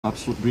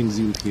Perhaps what brings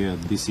you here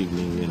this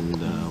evening and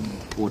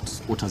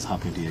what has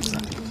happened here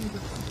exactly?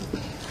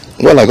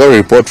 Well, I got a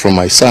report from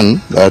my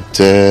son that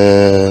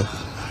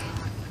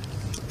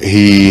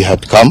he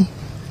had come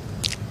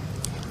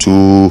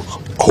to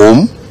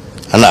home,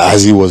 and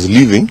as he was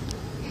leaving,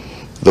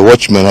 the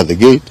watchman at the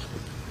gate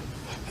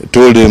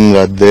told him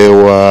that there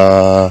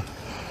were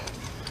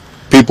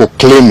people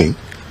claiming,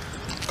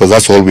 because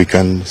that's all we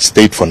can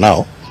state for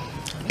now,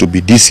 to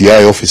be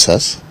DCI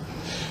officers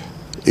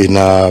in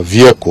a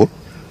vehicle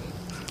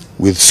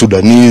with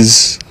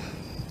Sudanese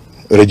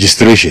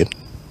registration,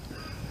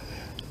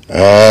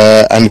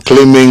 and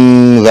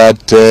claiming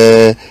that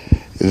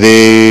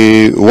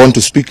they want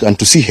to speak and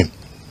to see him.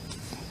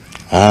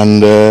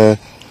 And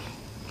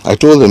I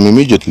told them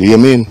immediately,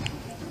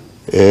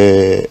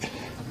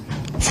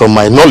 from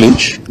my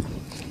knowledge,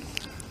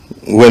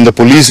 when the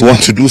police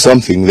want to do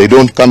something, they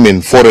don't come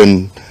in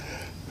foreign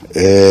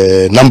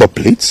number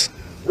plates.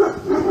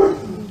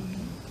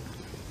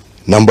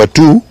 Number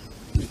two,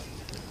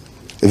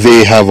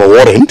 they have a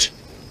warrant.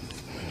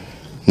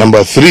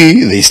 Number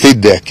three, they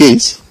state their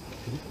case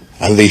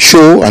and they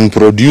show and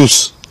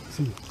produce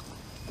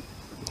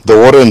the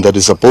warrant that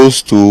is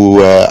supposed to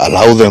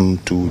allow them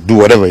to do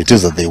whatever it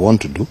is that they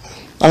want to do.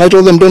 And I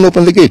told them, don't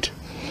open the gate.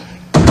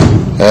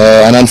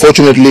 And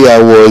unfortunately,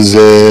 I was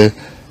in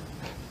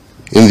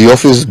the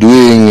office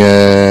doing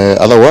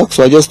other work,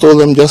 so I just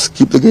told them, just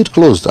keep the gate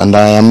closed. And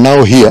I am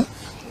now here,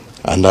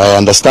 and I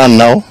understand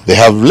now they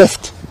have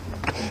left.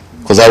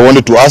 Because I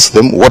wanted to ask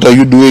them, what are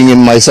you doing in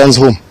my son's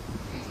home?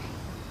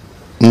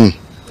 Do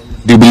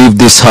you believe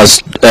this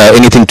has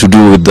anything to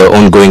do with the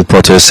ongoing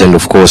protests and,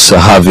 of course,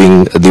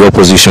 having the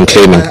opposition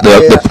claiming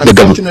the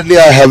government? Unfortunately,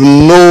 I have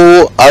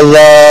no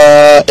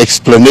other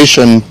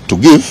explanation to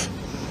give,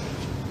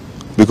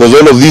 because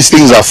all of these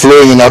things are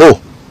flowing in a row.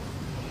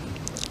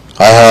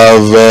 I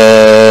have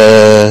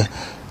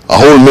a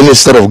whole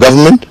minister of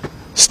government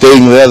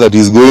staying there that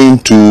is going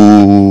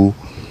to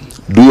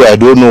do I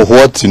don't know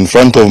what in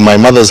front of my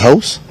mother's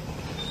house.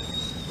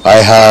 I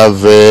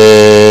have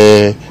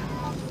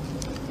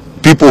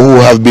people who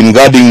have been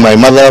guarding my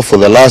mother for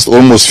the last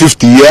almost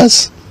 50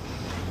 years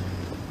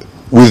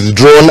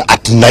withdrawn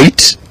at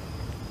night.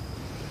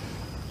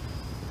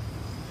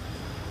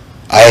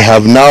 I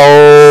have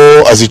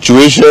now a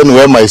situation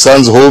where my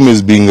son's home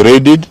is being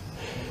raided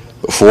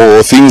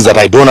for things that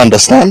I don't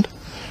understand.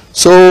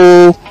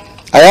 So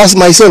I ask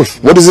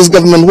myself, what does this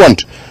government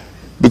want?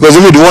 Because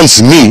if it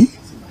wants me,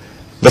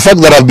 the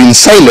fact that I've been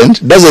silent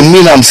doesn't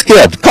mean I'm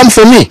scared. Come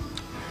for me.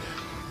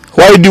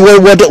 What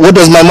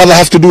does my mother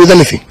have to do with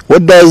anything?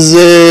 What does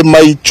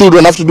my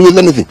children have to do with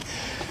anything?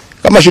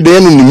 Kama shida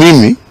yenu ni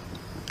mimi,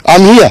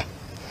 I'm here.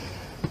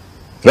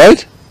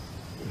 Right?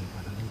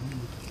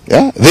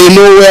 Yeah? They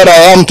know where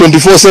I am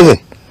 24/7.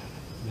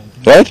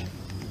 Right?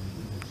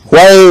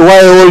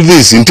 Why all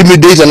this?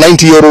 Intimidate a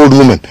 90-year-old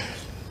woman.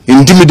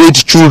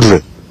 Intimidate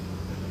children.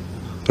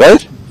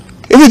 Right?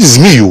 If it is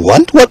me you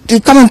want,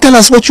 come and tell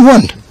us what you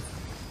want.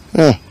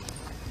 Yeah.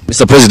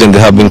 Mr. President, they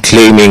have been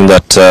claiming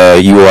that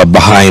you are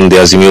behind the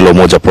Azimio la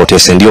Umoja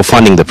protests and you're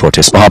funding the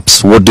protests.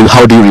 Perhaps, how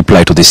do you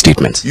reply to these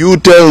statements? You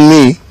tell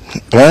me,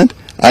 right?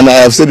 And I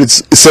have said it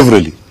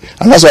severally.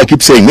 And that's why I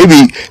keep saying,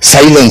 maybe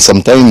silence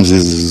sometimes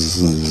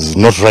is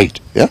not right.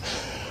 Yeah?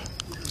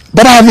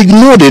 But I have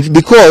ignored it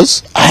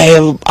because I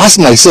have asked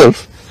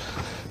myself,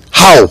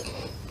 how?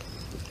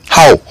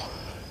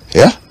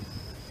 Yeah?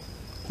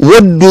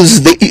 What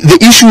does the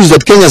issues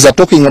that Kenyans are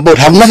talking about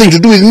have nothing to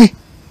do with me?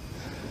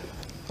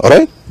 All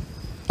right?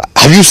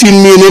 Have you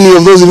seen me in any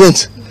of those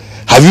events?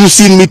 Have you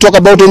seen me talk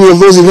about any of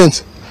those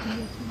events?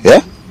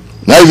 Yeah?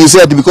 Now if you say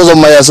that because of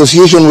my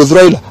association with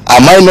Raila,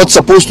 am I not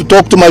supposed to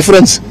talk to my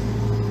friends?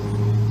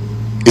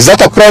 Is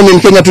that a crime in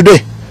Kenya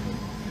today?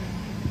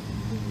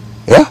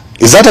 Yeah?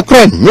 Is that a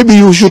crime? Maybe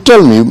you should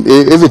tell me.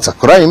 If it's a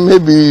crime,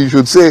 maybe you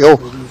should say, oh,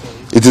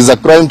 it is a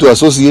crime to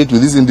associate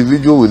with this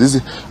individual, with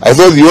this. I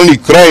thought the only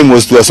crime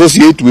was to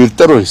associate with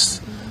terrorists.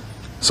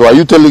 So are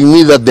you telling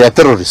me that they are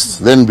terrorists?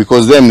 Then,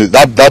 because then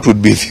that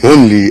would be the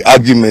only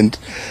argument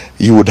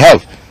you would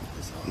have.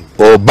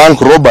 Or bank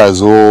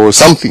robbers or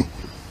something.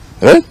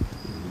 Right?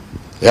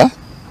 Yeah?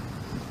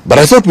 But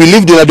I thought we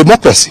lived in a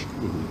democracy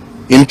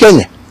in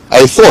Kenya.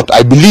 I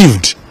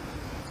believed.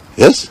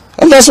 Yes?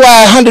 And that's why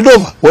I handed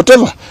over,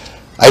 whatever.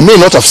 I may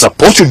not have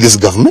supported this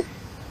government.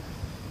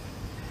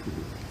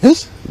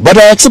 Yes? But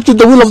I accepted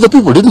the will of the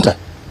people, didn't I?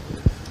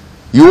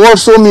 You all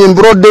saw me in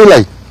broad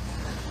daylight.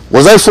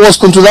 Was I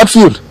forced into that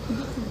field?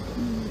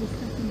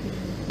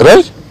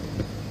 Right?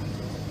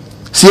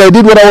 See, I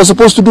did what I was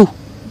supposed to do.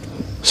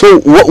 So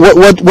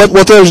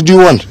what else do you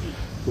want?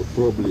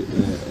 Probably,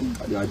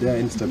 are there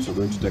any steps you're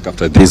going to take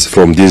after this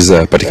from this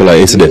particular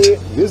incident?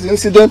 This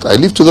incident, I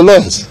leave to the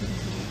lawyers.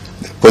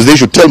 Because they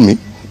should tell me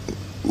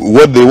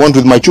what they want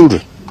with my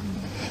children.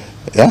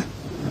 Yeah?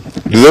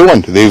 Do they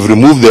want? They've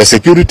removed their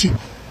security.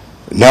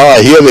 Now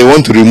I hear they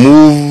want to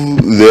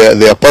remove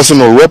their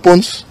personal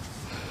weapons.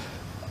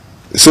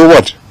 So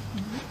what?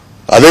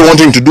 Are they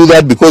wanting to do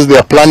that because they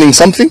are planning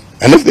something?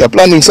 And if they are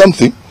planning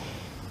something,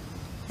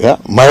 yeah,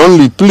 my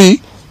only plea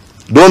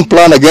Don't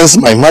plan against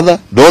my mother.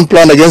 Don't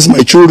plan against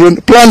my children.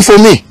 Plan for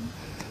me.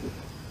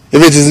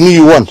 If it is me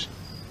you want,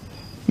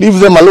 leave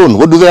them alone.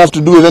 What do they have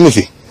to do with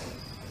anything?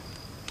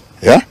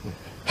 Yeah?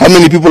 How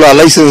many people are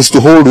licensed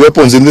to hold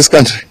weapons in this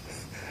country?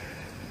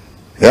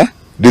 Yeah?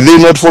 Did they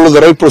not follow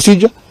the right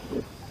procedure?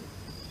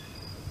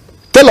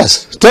 Tell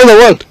us. Tell the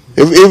world.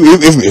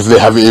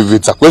 If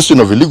it's a question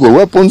of illegal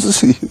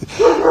weapons,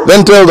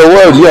 then tell the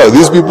world, yeah,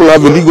 these people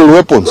have illegal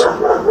weapons.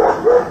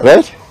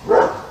 Right?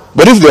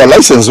 But if they are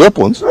licensed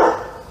weapons,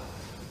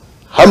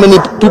 how many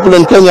people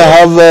in Kenya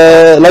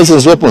have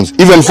licensed weapons?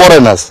 Even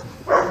foreigners.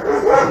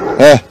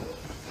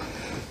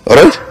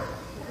 Alright?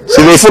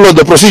 So they follow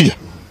the procedure.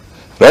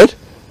 Right?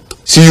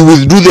 So you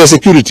withdraw their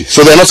security.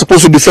 So they're not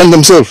supposed to defend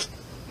themselves.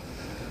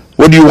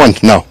 What do you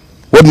want now?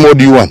 What more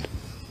do you want?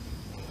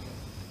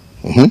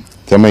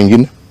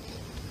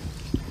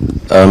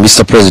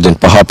 Mr. President,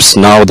 perhaps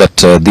now that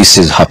this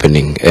is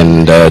happening,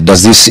 and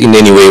does this in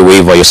any way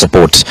waiver your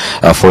support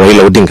for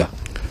Raila Odinga?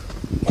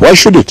 Why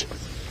should it?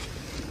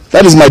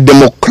 That is my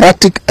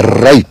democratic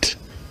right.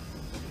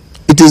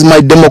 It is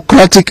my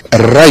democratic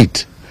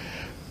right.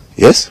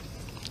 Yes?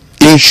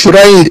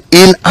 Enshrined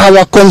in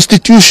our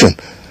constitution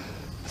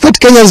that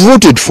Kenyans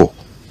voted for.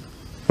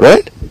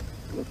 Right?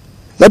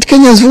 That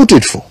Kenyans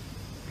voted for.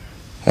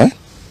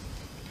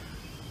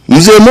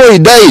 Mzee Moi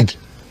died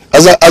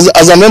as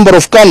a member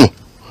of KANU,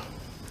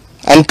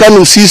 and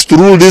KANU ceased to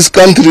rule this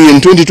country in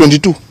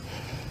 2022.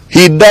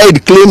 He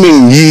died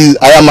claiming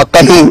I am a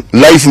KANU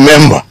life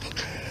member.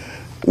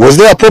 Was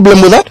there a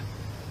problem with that?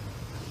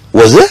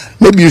 Was there?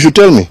 Maybe you should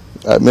tell me.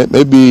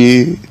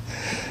 Maybe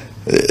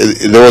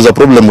there was a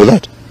problem with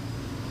that.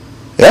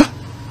 Yeah?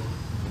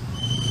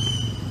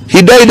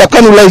 He died a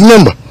KANU life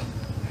member.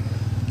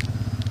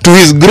 To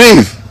his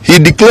grave, he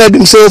declared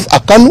himself a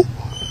KANU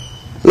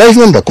life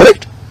member,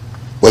 correct?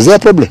 Was there a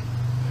problem?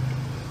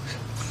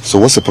 So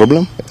what's the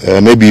problem?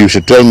 Maybe you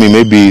should tell me,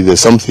 maybe there's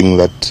something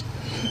that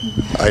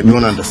I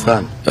don't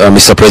understand.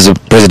 Mr.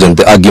 President,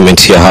 the argument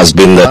here has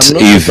been that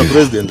if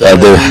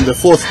the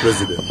fourth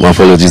president. My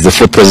apologies, the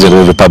fourth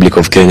president of the Republic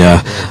of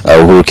Kenya,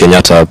 Uhuru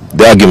Kenyatta,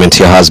 the argument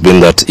here has been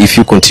that if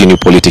you continue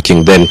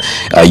politicking, then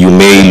you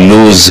may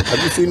lose.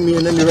 Have you seen me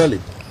in any rally?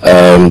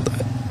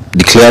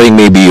 Declaring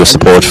maybe your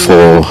support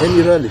for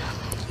any rally?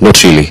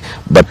 Not really,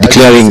 but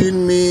declaring. Have you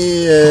seen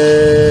me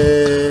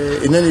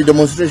in any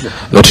demonstration?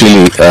 Not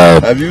really.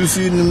 Have you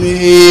seen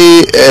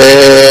me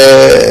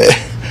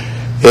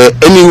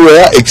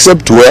anywhere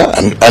except where,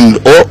 and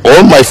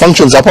all my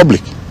functions are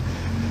public.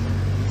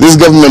 This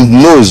government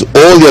knows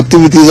all the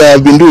activities I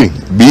have been doing,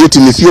 be it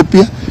in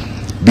Ethiopia,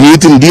 be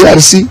it in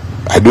DRC.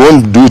 I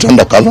don't do it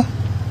undercover.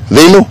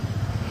 They know.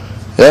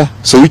 Yeah.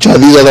 So which are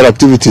these other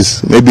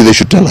activities? Maybe they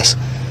should tell us.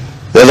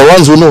 They're the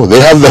ones who know. They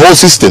have the whole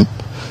system.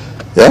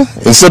 Yeah.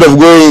 Instead of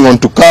going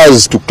onto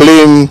cars to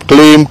claim.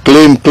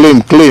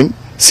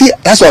 See,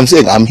 that's what I'm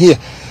saying. I'm here.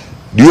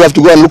 Do you have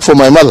to go and look for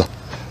my mother?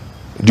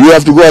 Do you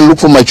have to go and look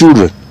for my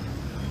children?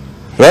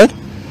 Right?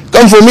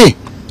 Come for me.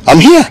 I'm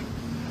here.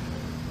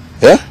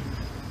 Yeah?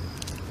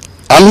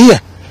 I'm here.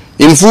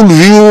 In full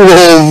view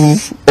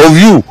of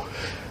you.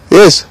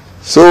 Yes.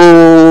 So,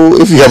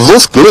 if you have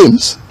those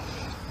claims,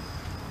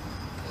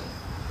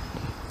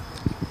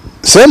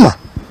 sema.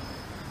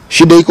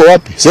 Shida iko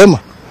wapi? Sema.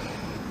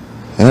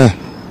 Yeah.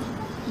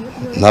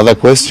 Another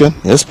question?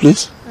 Yes,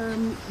 please.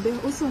 There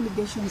are also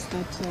allegations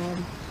that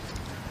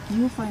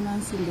you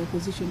financing the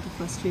opposition to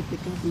frustrate the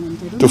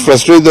government. To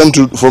frustrate them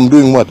from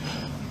doing what?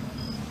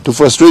 To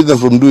frustrate them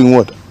from doing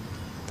what?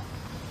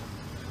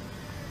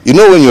 You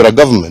know, when you're a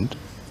government,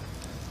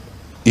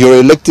 you're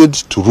elected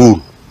to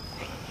rule.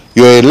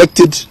 You're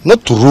elected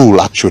not to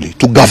rule, actually,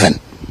 to govern.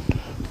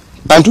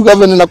 And to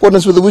govern in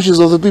accordance with the wishes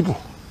of the people.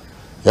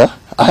 Yeah?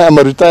 I am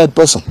a retired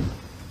person.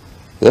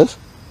 Yes?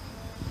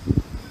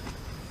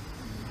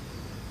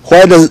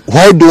 Why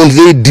don't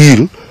they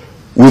deal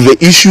with the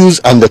issues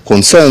and the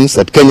concerns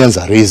that Kenyans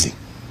are raising?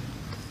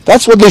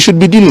 That's what they should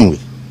be dealing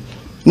with.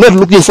 Not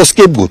looking for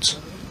scapegoats.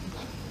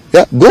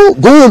 Yeah, go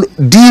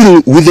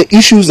deal with the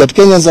issues that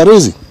Kenyans are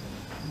raising.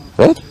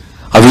 Right?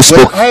 Have you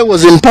spoken? When I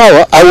was in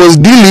power, I was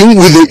dealing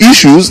with the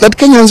issues that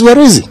Kenyans were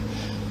raising.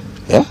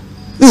 Yeah?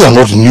 These are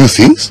not new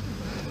things.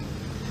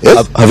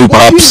 Yes? Have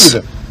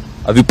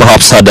you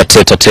perhaps had a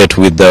tete-a-tete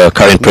with the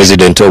current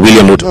president,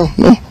 William Ruto?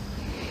 No.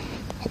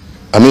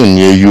 I mean,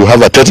 you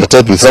have a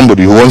tete-a-tete with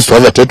somebody who wants to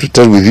have a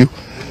tete-a-tete with you.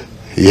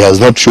 He has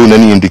not shown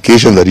any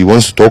indication that he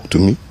wants to talk to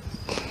me.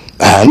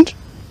 And,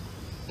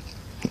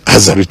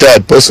 as a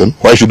retired person,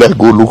 why should I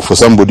go look for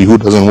somebody who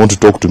doesn't want to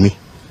talk to me?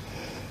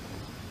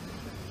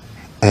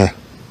 Do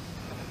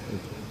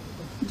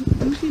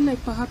you feel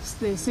like perhaps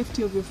the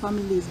safety of your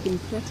family is being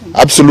threatened?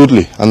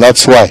 Absolutely, and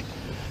that's why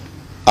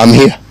I'm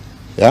here.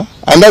 Yeah?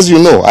 And as you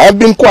know, I have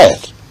been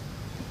quiet.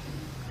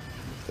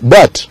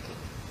 But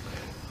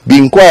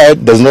being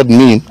quiet does not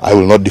mean I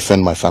will not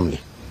defend my family.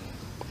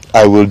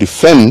 I will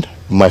defend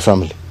my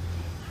family.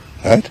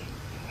 Right?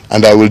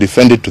 And I will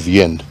defend it to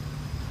the end.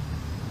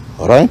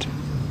 Alright?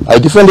 I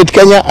defended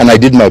Kenya and I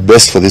did my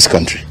best for this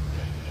country.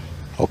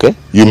 Okay?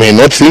 You may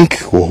not think,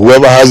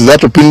 whoever has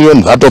that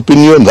opinion,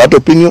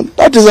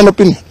 that is an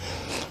opinion.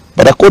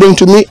 But according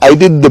to me, I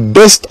did the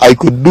best I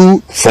could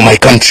do for my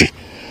country.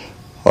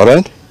 All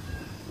right?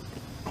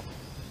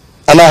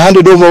 And I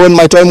handed over when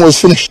my time was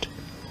finished.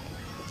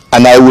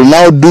 And I will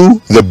now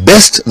do the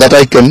best that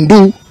I can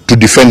do to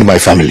defend my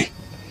family.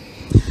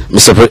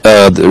 Mr.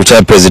 The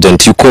retired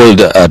president, you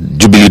called a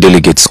Jubilee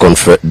delegates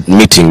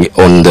meeting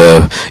on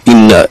the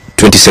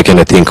 22nd,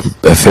 I think,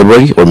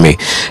 February or May.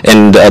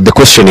 And the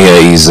question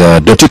here is,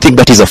 don't you think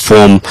that is a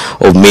form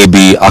of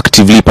maybe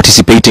actively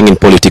participating in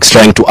politics,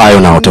 trying to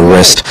iron out and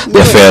rest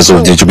the affairs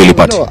of the Jubilee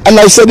Party? No. And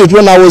I said it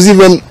when I was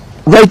even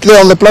right there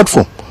on the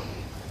platform.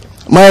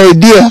 My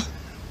idea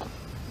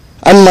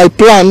and my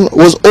plan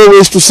was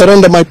always to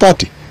surrender my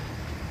party.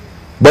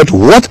 But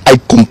what I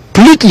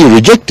completely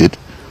rejected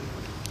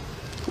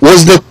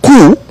was the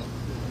coup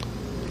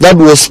that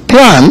was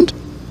planned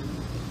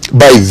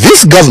by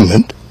this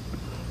government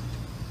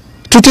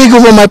to take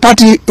over my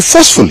party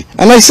forcefully.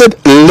 And I said,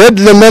 let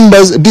the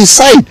members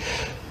decide.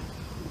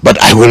 But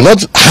I will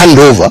not hand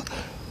over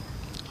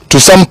to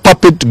some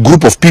puppet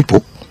group of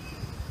people,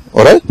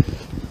 all right,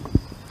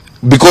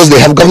 because they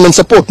have government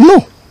support.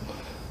 No,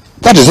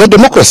 that is not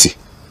democracy.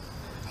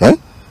 Right?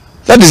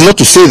 That is not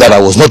to say that I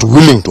was not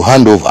willing to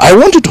hand over. I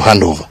wanted to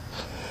hand over.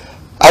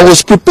 I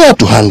was prepared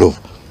to hand over.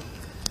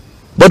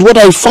 But what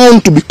I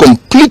found to be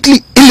completely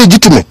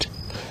illegitimate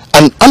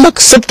and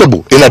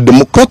unacceptable in a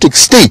democratic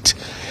state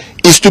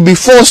is to be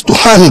forced to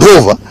hand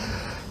over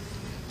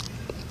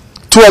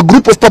to a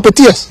group of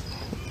puppeteers.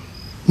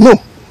 No.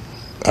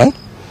 Right?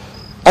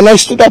 And I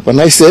stood up and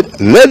I said,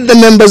 let the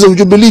members of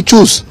Jubilee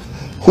choose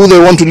who they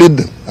want to lead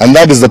them. And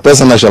that is the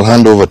person I shall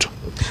hand over to.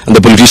 And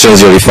the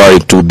politicians you're referring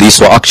to, these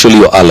were actually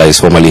your allies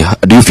formerly.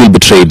 Do you feel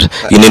betrayed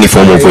in any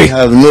form of way? I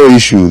have no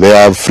issue. They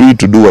are free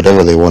to do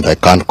whatever they want. I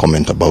can't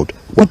comment about.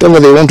 Whatever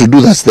they want to do,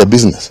 that's their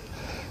business.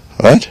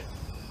 Right?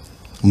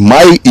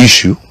 My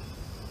issue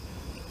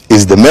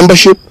is the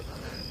membership.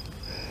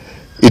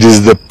 It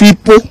is the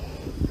people.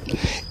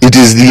 It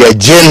is the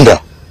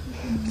agenda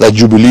that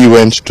Jubilee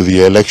went to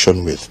the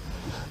election with.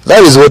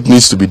 That is what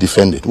needs to be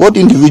defended. What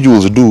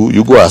individuals do,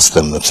 you go ask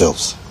them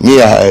themselves. Me,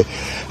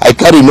 I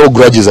carry no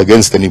grudges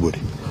against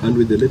anybody. And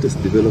with the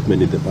latest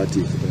development in the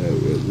party,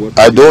 what...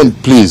 I don't,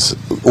 please.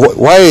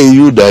 Why are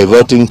you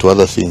diverting to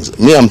other things?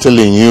 Me, I'm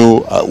telling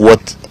you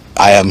what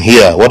I am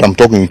here, what I'm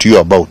talking to you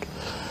about,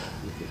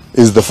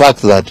 is the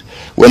fact that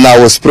when I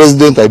was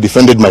president, I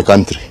defended my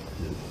country.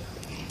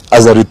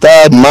 As a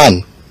retired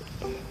man,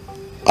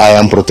 I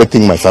am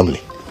protecting my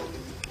family.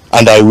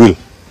 And I will.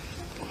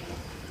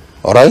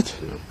 All right?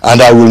 And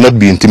I will not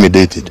be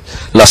intimidated.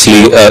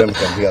 Lastly,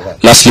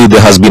 there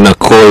has been a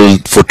call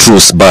for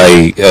truce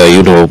by,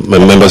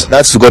 members.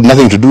 That's got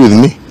nothing to do with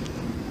me.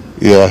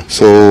 Yeah,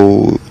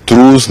 so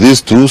truce,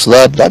 this, truce,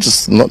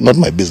 that's not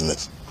my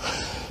business.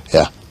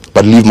 Yeah,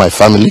 but leave my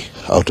family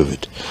out of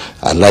it.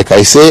 And like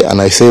I say, and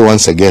I say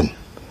once again,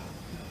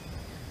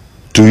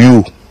 to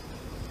you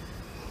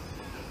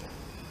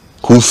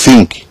who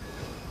think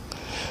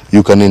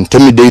you can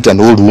intimidate an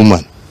old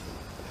woman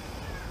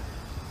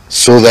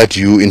so that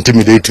you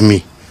intimidate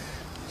me,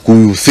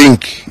 who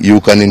think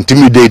you can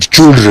intimidate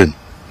children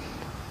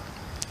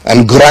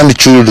and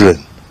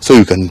grandchildren so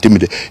you can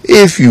intimidate.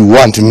 If you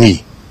want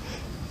me,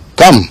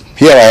 come,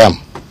 here I am.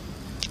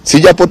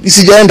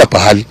 Sijaenda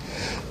pahali.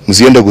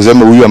 Msiende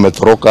kusema huyu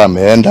ametoroka,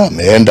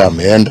 ameenda.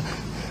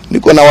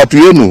 Niko na watu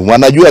yenu,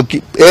 wanajua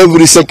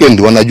every second,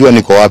 wanajua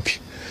niko wapi.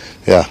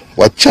 Yeah.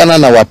 Wachana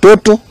na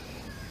watoto,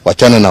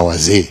 wachana na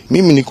wazee.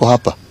 Mimi niko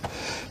hapa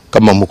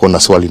kama mko na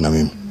swali na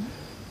mimi.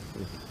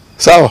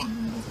 Sawa?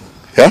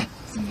 Yeah?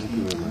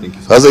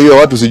 Sasa hiyo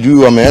watu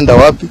sijui wameenda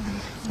wapi,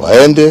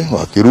 waende,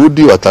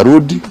 wakirudi,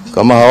 watarudi,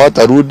 kama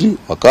hawatarudi,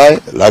 wakae,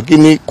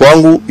 lakini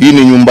kwangu, hii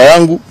ni nyumba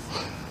yangu,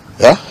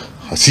 yeah?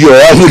 Sio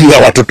yangu, ni ya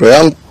watoto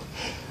yangu,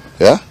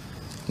 yeah?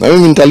 Na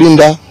mimi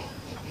nitalinda,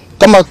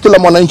 kama kila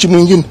mwananchi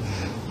mwingine,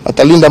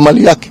 atalinda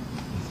mali yake,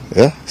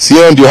 yeah?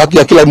 Sio ndio haki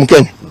ya kila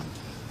Mkenya,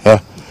 yeah?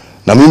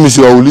 Na mimi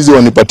siwaulizi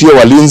wanipatie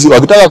walinzi,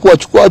 wakitaka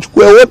kuwachukua,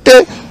 wachukue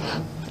wote,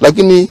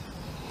 lakini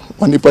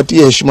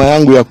wanipatie heshima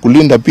yangu ya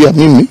kulinda pia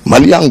mimi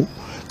mali yangu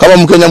kama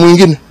Mkenya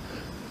mwingine.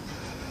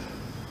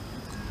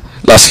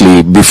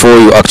 Lastly,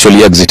 before you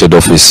actually exited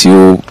office,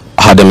 you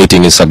had a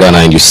meeting in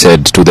Sagana and you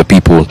said to the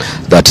people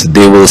that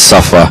they will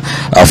suffer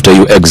after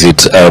you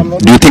exit.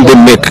 Do you think they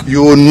make...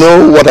 You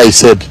know what I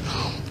said.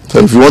 So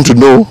if you want to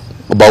know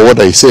about what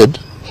I said,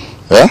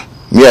 yeah?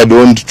 Me, I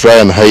don't try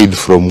and hide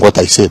from what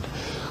I said.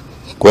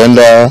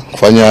 Kwenda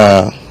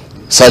kufanya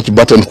search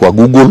button kwa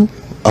Google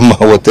ama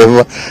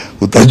whatever,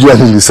 utajua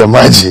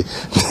nilisemaje.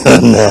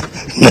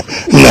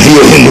 Na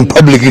hiyo ni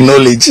public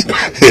knowledge.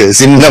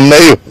 Si namna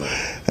hiyo.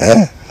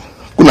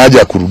 Kuna haja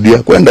ya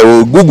kurudia. Kwenda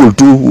Google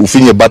tu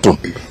ufinye button,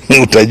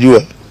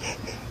 utajua.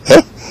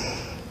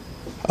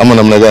 Ama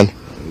namna gani?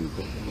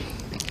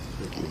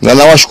 Na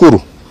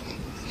nawashukuru.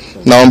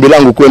 Na ombi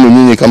langu kwenu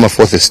nyinyi kama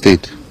fourth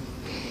estate,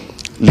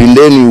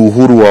 lindeni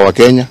uhuru wa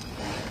Wakenya,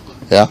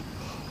 yeah?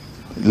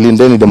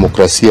 Lindeni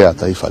demokrasia ya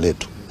taifa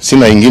letu.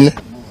 Sina ingine.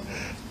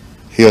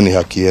 hiyo ni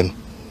haki yenu,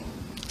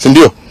 si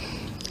ndio?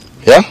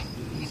 Yeah?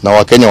 Na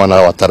Wakenya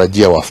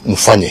wanawatarajia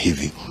mfanye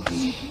hivyo.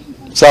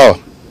 Sawa?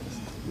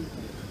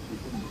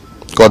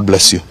 God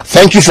bless you.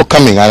 Thank you for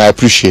coming and I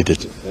appreciate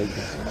it.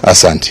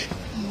 Asante.